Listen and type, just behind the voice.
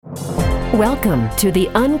Welcome to the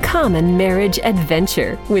Uncommon Marriage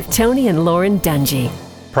Adventure with Tony and Lauren Dungy.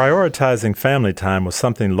 Prioritizing family time was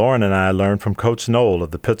something Lauren and I learned from Coach Noel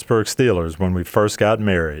of the Pittsburgh Steelers when we first got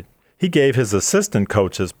married. He gave his assistant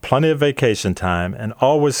coaches plenty of vacation time and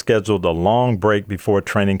always scheduled a long break before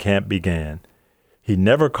training camp began. He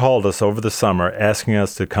never called us over the summer asking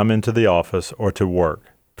us to come into the office or to work.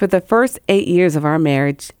 For the first 8 years of our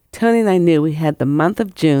marriage, Tony and I knew we had the month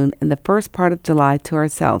of June and the first part of July to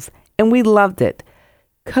ourselves, and we loved it.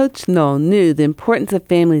 Coach Noel knew the importance of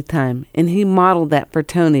family time, and he modeled that for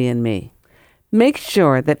Tony and me. Make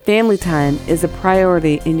sure that family time is a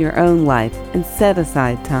priority in your own life and set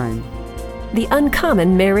aside time. The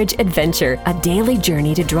Uncommon Marriage Adventure, a daily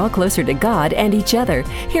journey to draw closer to God and each other.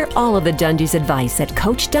 Hear all of the Dungy's advice at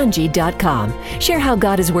CoachDungy.com. Share how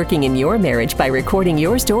God is working in your marriage by recording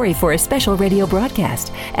your story for a special radio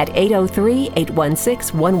broadcast at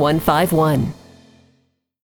 803-816-1151.